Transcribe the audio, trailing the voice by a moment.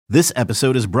This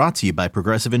episode is brought to you by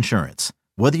Progressive Insurance.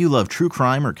 Whether you love true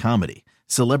crime or comedy,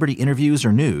 celebrity interviews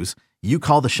or news, you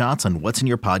call the shots on what's in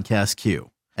your podcast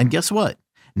queue. And guess what?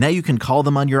 Now you can call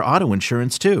them on your auto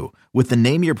insurance too with the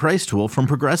Name Your Price tool from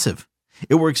Progressive.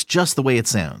 It works just the way it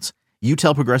sounds. You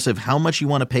tell Progressive how much you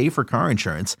want to pay for car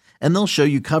insurance, and they'll show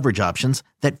you coverage options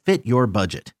that fit your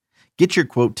budget. Get your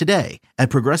quote today at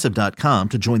Progressive.com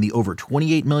to join the over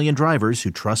 28 million drivers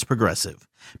who trust Progressive.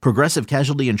 Progressive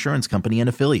Casualty Insurance Company and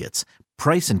Affiliates.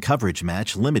 Price and coverage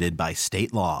match limited by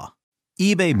state law.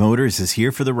 eBay Motors is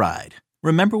here for the ride.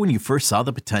 Remember when you first saw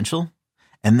the potential?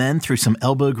 And then through some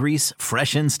elbow grease,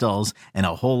 fresh installs, and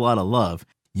a whole lot of love,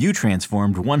 you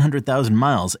transformed 100,000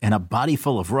 miles and a body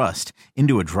full of rust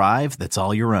into a drive that's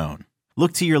all your own.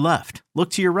 Look to your left.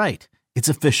 Look to your right. It's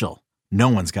official. No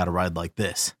one's got a ride like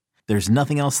this. There's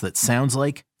nothing else that sounds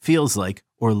like, feels like,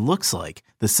 or looks like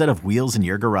the set of wheels in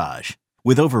your garage.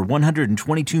 With over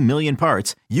 122 million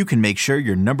parts, you can make sure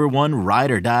your number one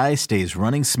ride or die stays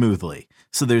running smoothly.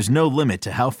 So there's no limit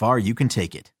to how far you can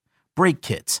take it. Brake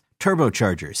kits,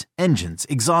 turbochargers, engines,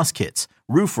 exhaust kits,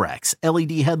 roof racks,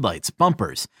 LED headlights,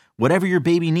 bumpers, whatever your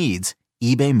baby needs,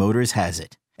 eBay Motors has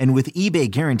it. And with eBay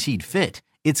Guaranteed Fit,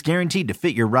 it's guaranteed to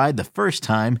fit your ride the first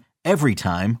time, every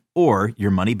time, or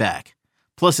your money back.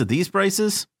 Plus, at these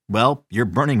prices, well, you're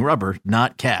burning rubber,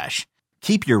 not cash.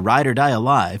 Keep your ride or die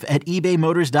alive at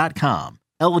ebaymotors.com.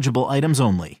 Eligible items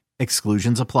only.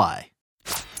 Exclusions apply.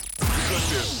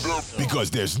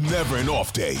 Because there's never an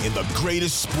off day in the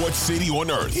greatest sports city on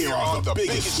earth. Here are the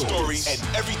biggest stories and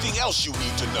everything else you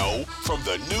need to know from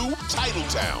the new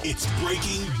Titletown. It's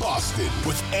Breaking Boston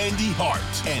with Andy Hart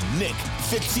and Nick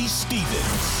Fitzy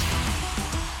Stevens.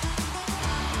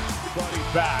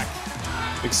 Everybody back,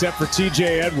 except for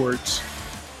TJ Edwards.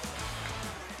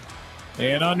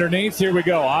 And underneath, here we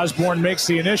go. Osborne makes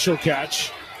the initial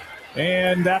catch,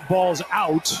 and that ball's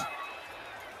out.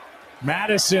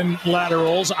 Madison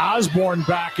laterals. Osborne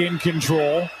back in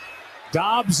control.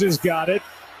 Dobbs has got it.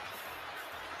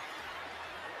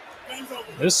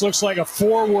 This looks like a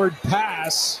forward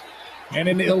pass, and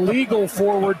an illegal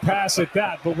forward pass at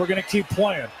that, but we're going to keep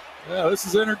playing. Yeah, this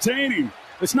is entertaining.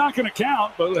 It's not going to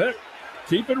count, but heck,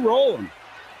 keep it rolling.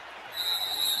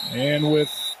 And with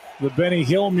the Benny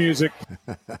Hill music.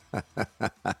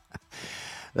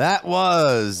 That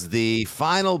was the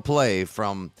final play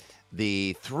from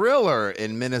the Thriller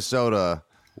in Minnesota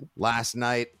last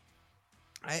night.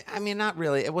 I mean, not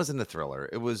really. It wasn't a thriller.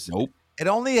 It was. Nope. It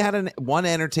only had one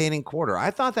entertaining quarter. I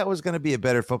thought that was going to be a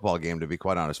better football game, to be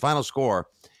quite honest. Final score.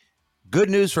 Good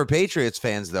news for Patriots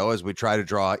fans, though, as we try to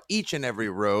draw each and every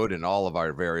road in all of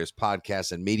our various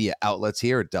podcasts and media outlets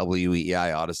here at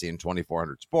WEEI, Odyssey, and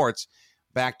 2400 Sports.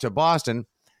 Back to Boston.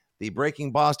 The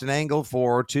Breaking Boston angle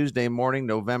for Tuesday morning,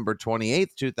 November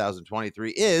 28th,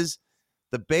 2023 is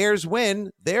the Bears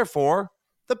win, therefore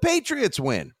the Patriots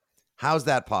win. How's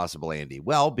that possible, Andy?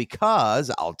 Well, because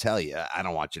I'll tell you, I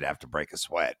don't want you to have to break a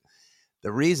sweat.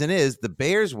 The reason is the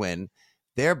Bears win,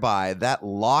 thereby that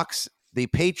locks the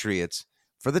Patriots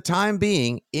for the time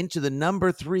being into the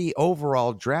number 3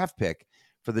 overall draft pick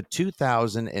for the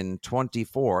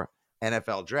 2024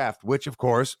 NFL draft, which, of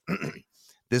course,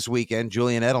 this weekend,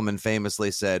 Julian Edelman famously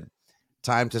said,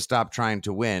 time to stop trying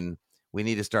to win. We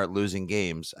need to start losing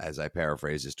games, as I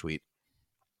paraphrase his tweet.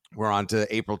 We're on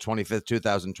to April 25th,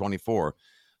 2024.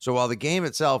 So while the game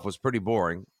itself was pretty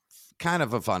boring, kind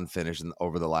of a fun finish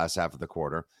over the last half of the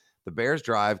quarter, the Bears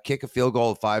drive, kick a field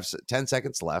goal with 10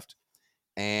 seconds left,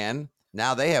 and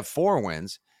now they have 4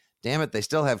 wins. Damn it, they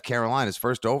still have Carolina's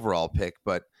first overall pick,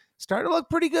 but starting to look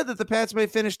pretty good that the Pats may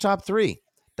finish top 3.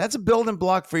 That's a building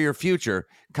block for your future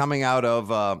coming out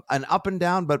of an up and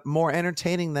down, but more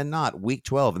entertaining than not, Week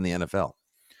 12 in the NFL.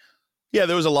 Yeah,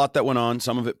 there was a lot that went on,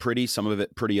 some of it pretty, some of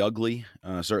it pretty ugly.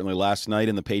 Certainly last night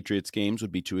in the Patriots games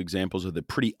would be 2 examples of the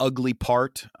pretty ugly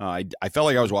part. I felt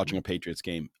like I was watching a Patriots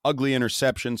game. Ugly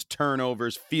interceptions,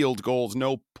 turnovers, field goals,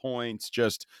 no points,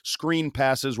 just screen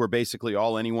passes were basically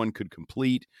all anyone could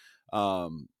complete.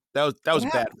 That was a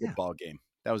bad football game.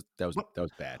 That was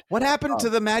bad. What happened to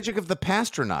the magic of the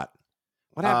Pastronaut?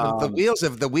 What happened?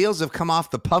 The wheels have come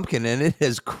off the pumpkin and it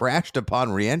has crashed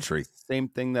upon reentry. Same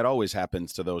thing that always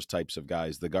happens to those types of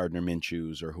guys, the Gardner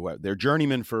Minshews or whoever. They're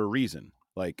journeymen for a reason.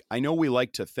 Like, I know we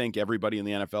like to think everybody in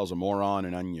the NFL is a moron,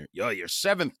 and on your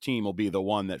 7th team will be the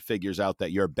one that figures out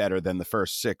that you're better than the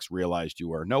first 6 realized you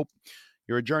were. Nope.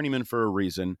 You're a journeyman for a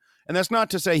reason. And that's not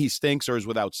to say he stinks or is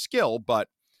without skill, but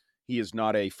he is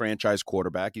not a franchise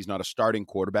quarterback. He's not a starting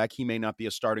quarterback. He may not be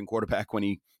a starting quarterback when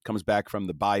he comes back from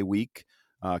the bye week.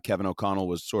 Kevin O'Connell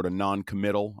was sort of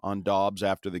non-committal on Dobbs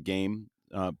after the game,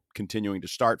 continuing to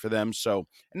start for them. So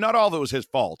not all of it was his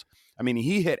fault. I mean,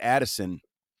 he hit Addison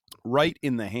right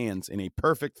in the hands in a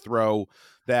perfect throw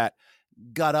that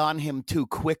got on him too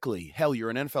quickly. Hell, you're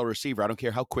an NFL receiver. I don't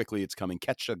care how quickly it's coming.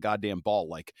 Catch a goddamn ball.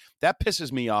 Like, that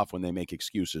pisses me off when they make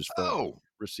excuses for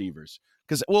receivers.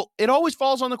 Because, well, it always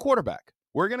falls on the quarterback.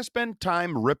 We're going to spend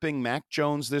time ripping Mac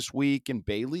Jones this week and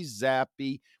Bailey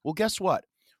Zappi. Well, guess what?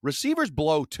 Receivers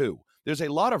blow too. There's a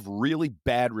lot of really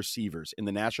bad receivers in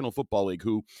the National Football League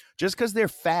who, just because they're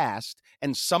fast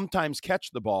and sometimes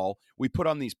catch the ball, we put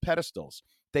on these pedestals.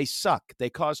 They suck. They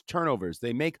cause turnovers.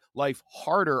 They make life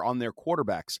harder on their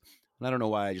quarterbacks. And I don't know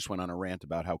why I just went on a rant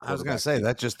about how I was going to say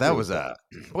that was a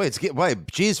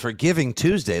geez, for Giving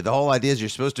Tuesday. The whole idea is you're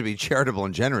supposed to be charitable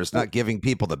and generous, not giving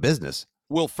people the business.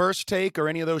 Will First Take or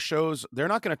any of those shows, they're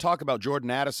not going to talk about Jordan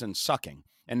Addison sucking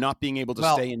and not being able to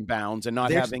stay in bounds and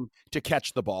not having to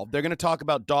catch the ball. They're going to talk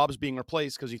about Dobbs being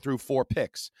replaced because he threw 4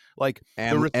 picks. Like,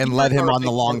 and let him on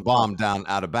the long bomb down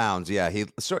out of bounds. Yeah, they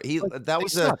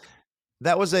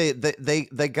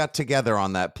got together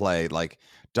on that play. Like,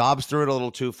 Dobbs threw it a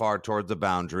little too far towards the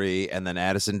boundary, and then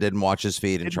Addison didn't watch his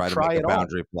feet and try to make a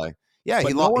boundary play. Yeah,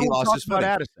 he lost his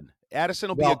footing. Addison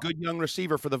will be a good young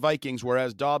receiver for the Vikings,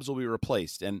 whereas Dobbs will be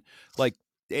replaced. And, like,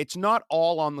 it's not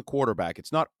all on the quarterback.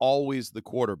 It's not always the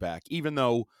quarterback, even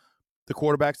though the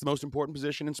quarterback's the most important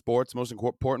position in sports, the most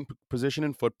important position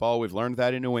in football. We've learned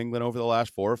that in New England over the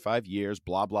last 4 or 5 years,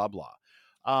 blah, blah, blah.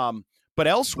 But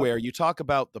elsewhere, you talk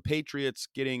about the Patriots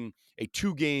getting a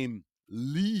 2-game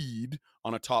lead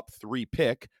on a top 3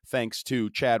 pick, thanks to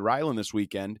Chad Ryland this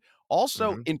weekend.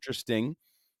 Also interesting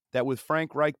that with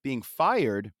Frank Reich being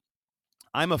fired,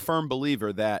 I'm a firm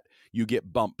believer that you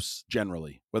get bumps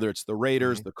generally, whether it's the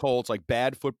Raiders, the Colts, like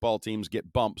bad football teams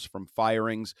get bumps from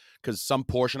firings because some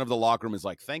portion of the locker room is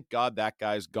like, thank God that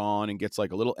guy's gone, and gets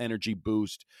like a little energy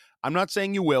boost. I'm not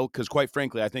saying you will, because quite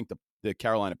frankly, I think the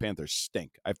Carolina Panthers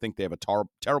stink. I think they have a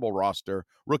terrible roster,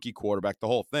 rookie quarterback, the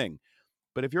whole thing.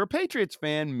 But if you're a Patriots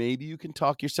fan, maybe you can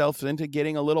talk yourself into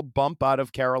getting a little bump out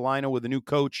of Carolina with a new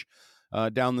coach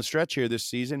down the stretch here this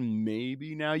season.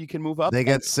 Maybe now you can move up. They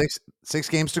got six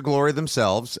games to glory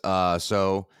themselves.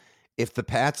 So if the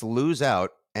Pats lose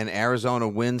out and Arizona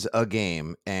wins a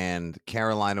game and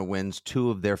Carolina wins 2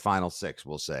 of their final 6,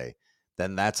 we'll say,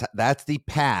 then that's the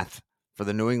path for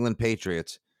the New England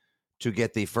Patriots to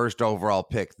get the first overall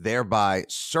pick, thereby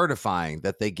certifying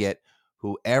that they get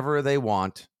whoever they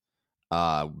want,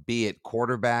 be it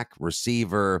quarterback,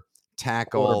 receiver,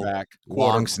 tackle,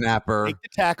 long snapper. Take the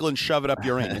tackle and shove it up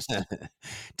your anus.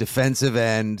 Defensive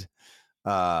end,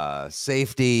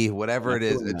 safety, whatever it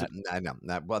is. I know.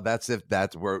 Well, that's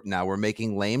where now we're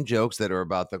making lame jokes that are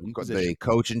about the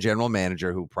coach and general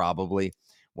manager who probably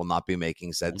will not be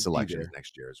making said selections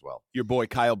next year as well. Your boy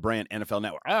Kyle Brandt, NFL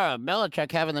Network.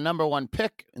 Belichick having the number 1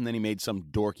 pick, and then he made some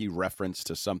dorky reference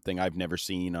to something I've never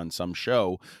seen on some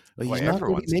show. But he's not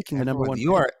really making the number 1.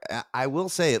 You are. I will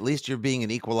say, at least you're being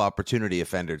an equal opportunity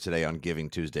offender today on Giving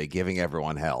Tuesday, giving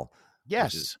everyone hell.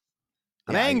 Yes,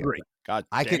 I'm angry. God,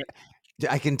 I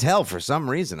can tell for some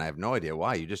reason. I have no idea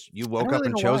why. You woke up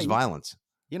and chose violence.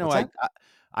 You know,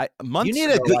 you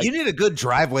need a good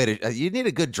driveway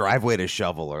to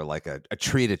shovel, or like a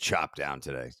tree to chop down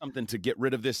today. Something to get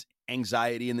rid of this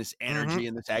anxiety and this energy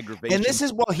and this aggravation. And this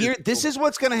is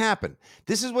what's going to happen.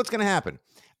 This is what's going to happen.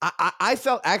 I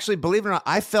felt, actually, believe it or not,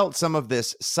 I felt some of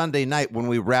this Sunday night when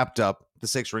we wrapped up the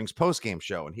Six Rings postgame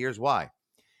show, and here's why.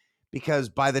 Because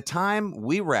by the time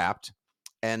we wrapped,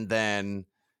 and then,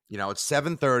 you know, it's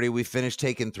 7:30, we finished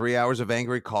taking 3 hours of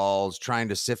angry calls, trying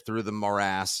to sift through the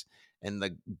morass and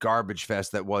the garbage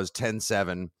fest that was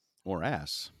 10-7.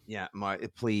 Morass. Yeah,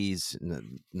 please.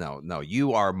 No,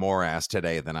 you are more ass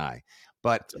today than I.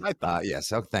 But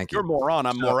yes, thank you. You're moron,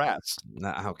 I'm more ass.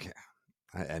 Okay.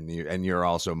 And you're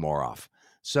also more off.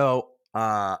 So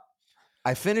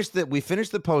we finished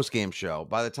the post-game show.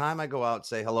 By the time I go out,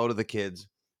 say hello to the kids,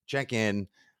 check in,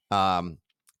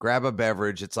 grab a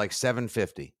beverage, it's like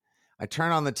 7:50. I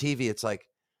turn on the TV, it's like,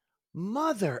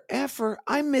 mother effer,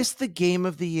 I missed the game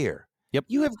of the year. Yep.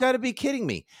 You have got to be kidding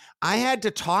me. I had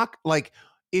to talk, like,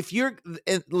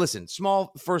 listen,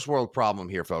 small first world problem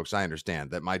here, folks. I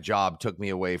understand that my job took me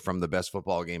away from the best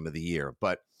football game of the year.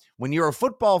 But when you're a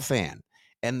football fan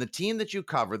and the team that you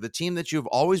cover, the team that you've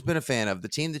always been a fan of, the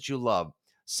team that you love,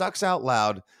 sucks out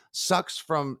loud, sucks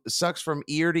from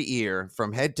ear to ear,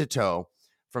 from head to toe,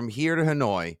 from here to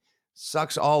Hanoi,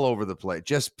 sucks all over the place,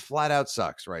 just flat out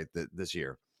sucks right this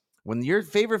year. When your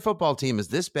favorite football team is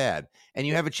this bad and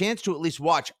you have a chance to at least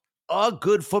watch a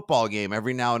good football game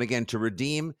every now and again to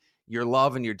redeem your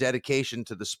love and your dedication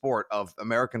to the sport of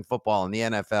American football and the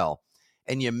NFL,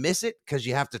 and you miss it because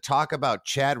you have to talk about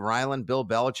Chad Ryland, Bill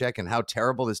Belichick, and how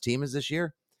terrible this team is this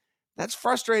year, That's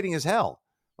frustrating as hell.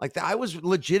 Like, I was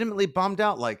legitimately bummed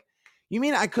out. Like, you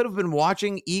mean I could have been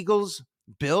watching Eagles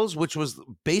Bills, which was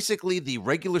basically the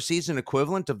regular season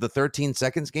equivalent of the 13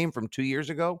 seconds game from 2 years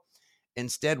ago?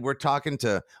 Instead, we're talking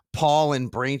to Paul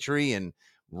and Braintree and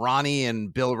Ronnie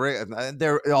and Bill.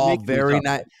 They're all very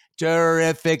nice,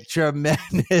 terrific,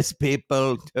 tremendous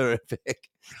people, terrific.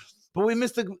 But we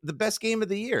missed the best game of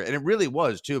the year, and it really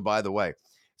was too, by the way.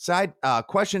 Side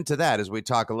question to that as we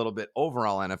talk a little bit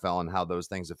overall NFL and how those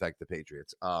things affect the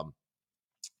Patriots,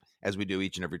 as we do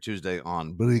each and every Tuesday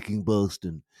on Breaking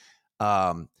Boston.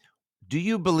 Do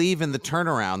you believe in the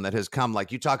turnaround that has come?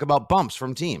 Like, you talk about bumps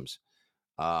from teams.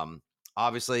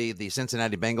 Obviously, the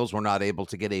Cincinnati Bengals were not able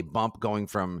to get a bump going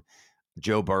from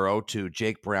Joe Burrow to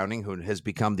Jake Browning, who has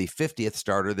become the 50th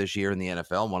starter this year in the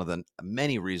NFL. One of the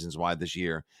many reasons why this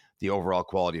year the overall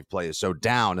quality of play is so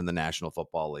down in the National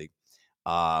Football League.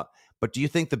 But do you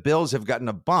think the Bills have gotten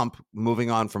a bump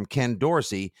moving on from Ken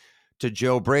Dorsey to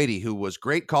Joe Brady, who was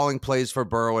great calling plays for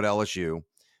Burrow at LSU,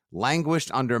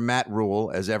 languished under Matt Rule,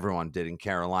 as everyone did in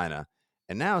Carolina,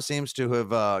 and now seems to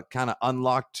have kind of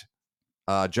unlocked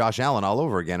Josh Allen all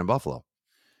over again in Buffalo?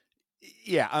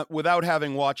 Yeah, without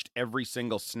having watched every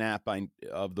single snap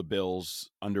of the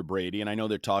Bills under Brady, and I know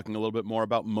they're talking a little bit more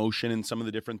about motion and some of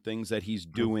the different things that he's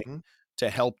doing to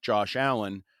help Josh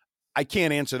Allen. I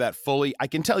can't answer that fully. I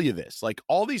can tell you this, like,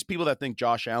 all these people that think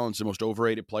Josh Allen's the most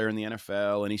overrated player in the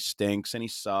NFL and he stinks and he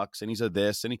sucks and he's a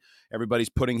this and everybody's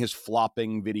putting his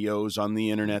flopping videos on the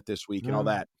internet this week and all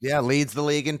that. Yeah, leads the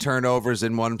league in turnovers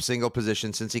in one single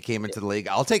position since he came into the league.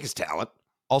 I'll take his talent.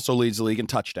 Also leads the league in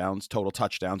touchdowns, total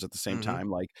touchdowns at the same time.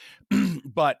 Like,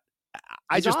 but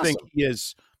I just think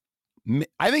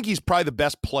I think he's probably the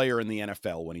best player in the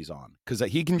NFL when he's on, because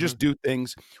he can just do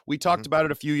things. We talked about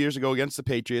it a few years ago against the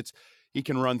Patriots. He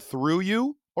can run through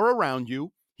you or around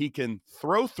you. He can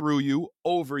throw through you,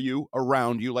 over you,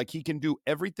 around you. Like, he can do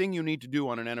everything you need to do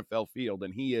on an NFL field,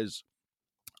 and he is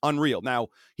unreal. Now,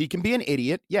 he can be an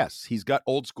idiot. Yes, he's got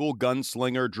old school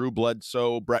gunslinger, Drew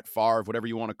Bledsoe, Brett Favre, whatever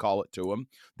you want to call it to him.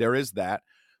 There is that.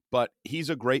 But he's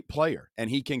a great player,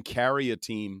 and he can carry a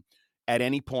team at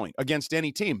any point against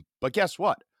any team. But guess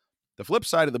what? The flip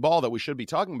side of the ball that we should be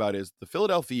talking about is the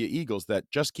Philadelphia Eagles that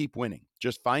just keep winning,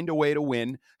 just find a way to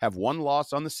win, have one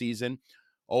loss on the season.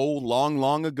 Oh,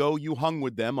 long ago, you hung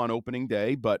with them on opening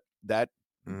day, but that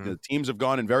the teams have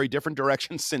gone in very different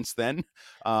directions since then.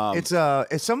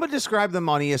 It's someone described them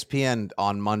on ESPN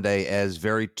on Monday as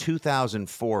very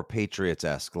 2004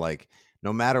 Patriots-esque. Like,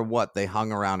 no matter what, they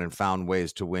hung around and found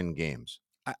ways to win games.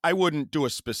 I wouldn't do a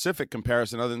specific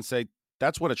comparison other than say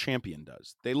that's what a champion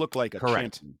does. They look like a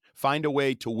champion. Find a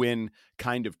way to win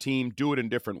kind of team, do it in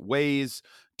different ways,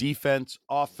 defense,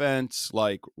 offense,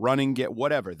 like running, get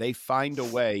whatever. They find a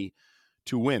way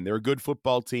to win. They're a good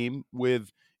football team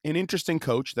with an interesting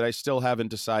coach that I still haven't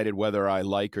decided whether I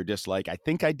like or dislike. I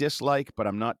think I dislike, but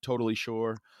I'm not totally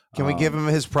sure. Can we give him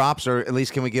his props, or at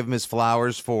least can we give him his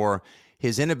flowers for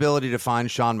his inability to find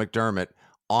Sean McDermott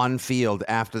on field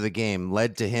after the game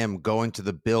led to him going to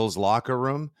the Bills locker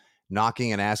room,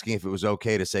 knocking and asking if it was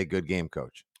okay to say "good game,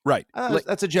 coach"? Right.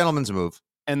 That's a gentleman's move.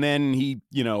 And then he,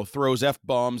 throws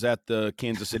F-bombs at the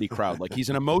Kansas City crowd. Like, he's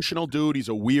an emotional dude. He's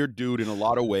a weird dude in a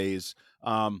lot of ways.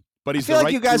 But he's I feel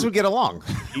like you guys would get along.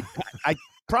 You're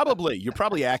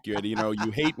probably accurate.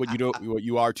 You hate what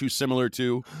you are too similar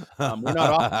to. We're not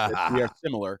opposites. We are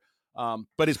similar.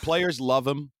 But his players love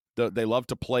him. They love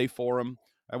to play for him.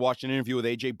 I watched an interview with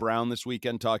A.J. Brown this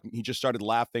weekend talking. He just started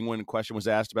laughing when a question was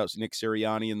asked about Nick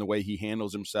Sirianni and the way he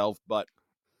handles himself. But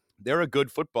they're a good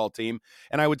football team.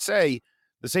 And I would say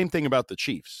the same thing about the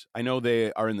Chiefs. I know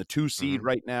they are in the 2 seed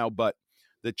right now, but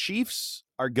the Chiefs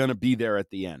are going to be there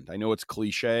at the end. I know it's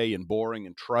cliche and boring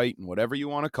and trite and whatever you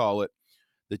want to call it.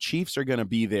 The Chiefs are going to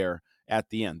be there at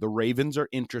the end. The Ravens are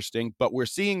interesting, but we're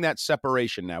seeing that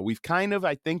separation now. We've kind of,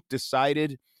 I think,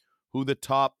 decided who the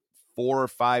top 4 or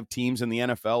 5 teams in the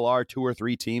NFL are, 2 or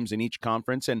 3 teams in each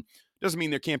conference. And doesn't mean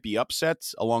there can't be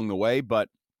upsets along the way, but,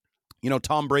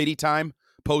 Tom Brady time,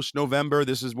 post-November,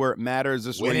 this is where it matters.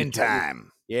 This winning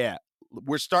time. Yeah.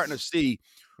 We're starting to see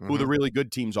who the really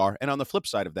good teams are. And on the flip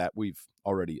side of that, we've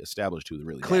already established who the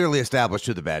really established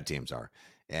who the bad teams are.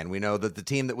 And we know that the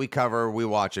team that we cover, we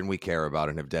watch, and we care about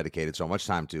and have dedicated so much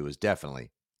time to is definitely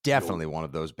one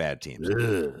of those bad teams.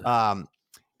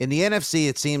 In the NFC,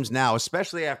 it seems now,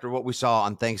 especially after what we saw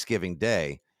on Thanksgiving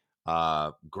Day,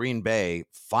 Green Bay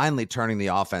finally turning the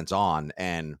offense on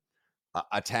and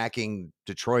attacking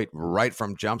Detroit right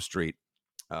from Jump Street,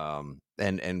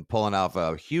 and pulling off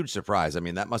a huge surprise. I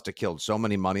mean, that must have killed so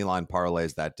many money line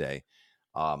parlays that day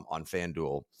on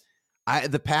FanDuel.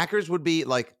 The Packers would be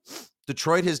like,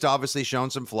 Detroit has obviously shown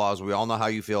some flaws. We all know how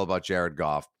you feel about Jared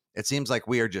Goff. It seems like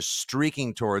we are just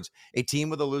streaking towards a team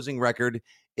with a losing record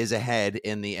is ahead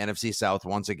in the NFC South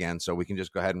once again, so we can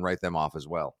just go ahead and write them off as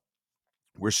well.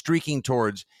 We're streaking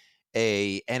towards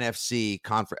an NFC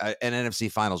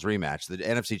Finals rematch. The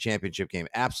NFC Championship game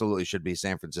absolutely should be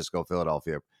San Francisco,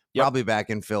 Philadelphia, probably back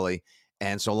in Philly.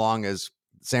 And so long as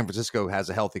San Francisco has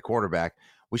a healthy quarterback,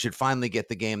 we should finally get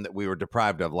the game that we were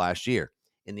deprived of last year.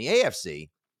 In the AFC,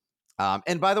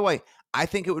 and by the way, I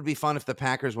think it would be fun if the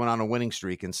Packers went on a winning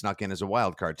streak and snuck in as a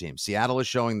wild card team. Seattle is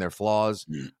showing their flaws.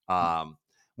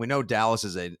 We know Dallas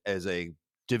is a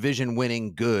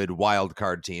division-winning good wild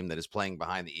card team that is playing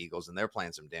behind the Eagles, and they're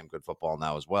playing some damn good football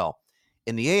now as well.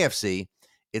 In the AFC,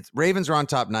 Ravens are on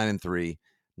top 9-3.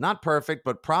 Not perfect,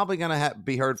 but probably going to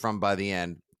be heard from by the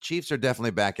end. Chiefs are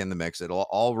definitely back in the mix.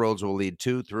 All roads will lead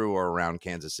to, through, or around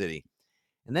Kansas City.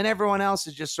 And then everyone else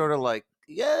is just sort of like,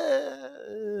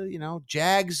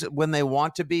 Jags, when they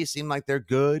want to be, seem like they're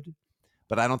good,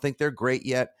 but I don't think they're great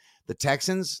yet. The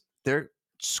Texans, they're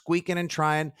squeaking and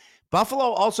trying. Buffalo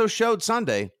also showed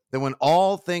Sunday that when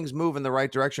all things move in the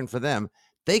right direction for them,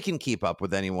 they can keep up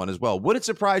with anyone as well. Would it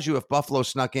surprise you if Buffalo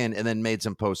snuck in and then made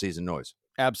some postseason noise?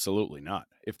 Absolutely not.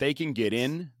 If they can get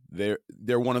in, they're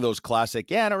one of those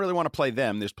classic, I don't really want to play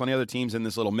them. There's plenty of other teams in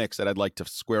this little mix that I'd like to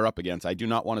square up against. I do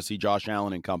not want to see Josh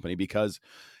Allen and company because,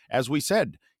 as we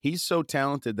said, he's so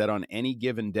talented that on any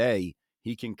given day,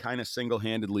 he can kind of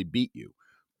single-handedly beat you.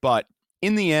 But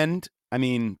in the end, I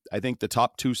mean, I think the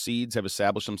top two seeds have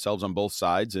established themselves on both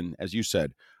sides. And as you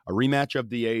said, a rematch of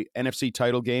the NFC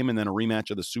title game and then a rematch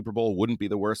of the Super Bowl wouldn't be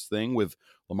the worst thing, with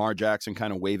Lamar Jackson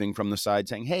kind of waving from the side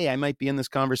saying, hey, I might be in this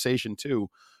conversation too.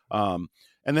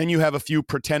 And then you have a few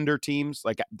pretender teams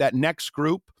like that next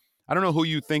group. I don't know who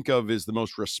you think of as the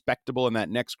most respectable in that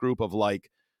next group of like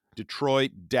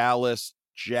Detroit, Dallas,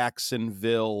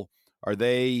 Jacksonville. Do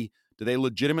they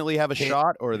legitimately have a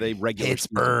shot, or are they regular?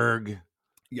 Pittsburgh. Season?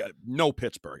 Yeah, no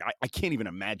Pittsburgh. I can't even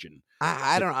imagine.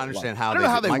 I don't understand how I don't know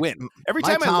how they win. Every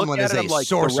time I look at it, I'm like,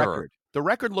 the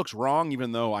record looks wrong,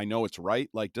 even though I know it's right.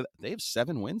 Like, do they have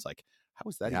 7 wins? Like, how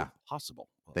is that even possible?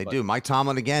 They do. Mike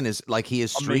Tomlin, again, is like he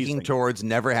is streaking towards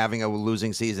never having a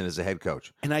losing season as a head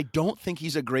coach. And I don't think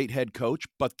he's a great head coach,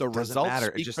 but the results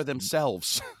speak for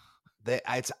themselves.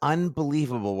 It's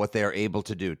unbelievable what they are able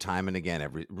to do time and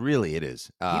again. Really, it is.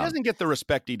 He doesn't get the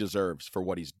respect he deserves for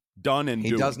what he's done and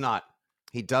doing. He does not.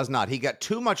 He does not. He got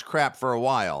too much crap for a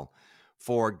while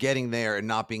for getting there and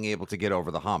not being able to get over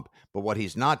the hump. But what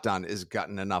he's not done is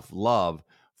gotten enough love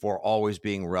for always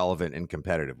being relevant and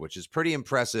competitive, which is pretty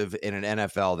impressive in an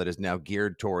NFL that is now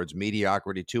geared towards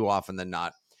mediocrity too often than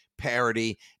not,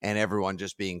 parity, and everyone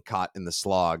just being caught in the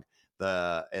slog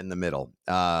in the middle.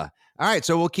 All right,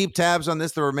 so we'll keep tabs on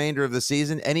this the remainder of the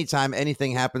season. Anytime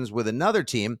anything happens with another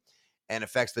team and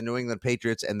affects the New England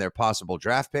Patriots and their possible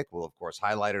draft pick, we'll, of course,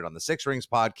 highlight it on the Six Rings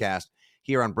podcast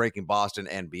here on Breaking Boston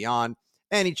and beyond.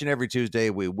 And each and every Tuesday,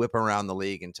 we whip around the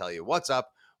league and tell you what's up,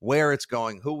 where it's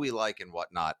going, who we like, and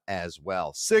whatnot as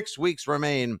well. 6 weeks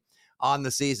remain on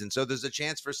the season, so there's a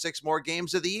chance for 6 more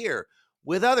games of the year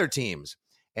with other teams.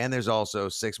 And there's also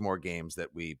 6 more games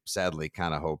that we sadly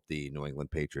kind of hope the New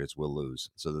England Patriots will lose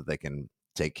so that they can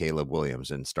take Caleb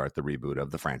Williams and start the reboot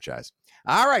of the franchise.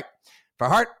 All right. For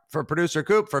Hart, for producer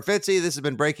Coop, for Fitzy, this has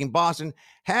been Breaking Boston.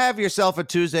 Have yourself a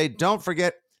Tuesday. Don't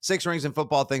forget, Six Rings and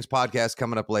Football Things podcast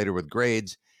coming up later with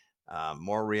grades,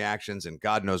 more reactions, and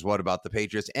God knows what about the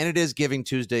Patriots. And it is Giving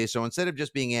Tuesday, so instead of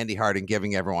just being Andy Hart and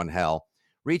giving everyone hell,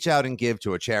 reach out and give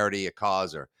to a charity, a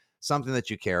cause, or something that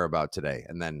you care about today.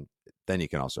 And then you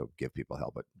can also give people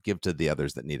hell, but give to the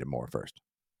others that need it more first.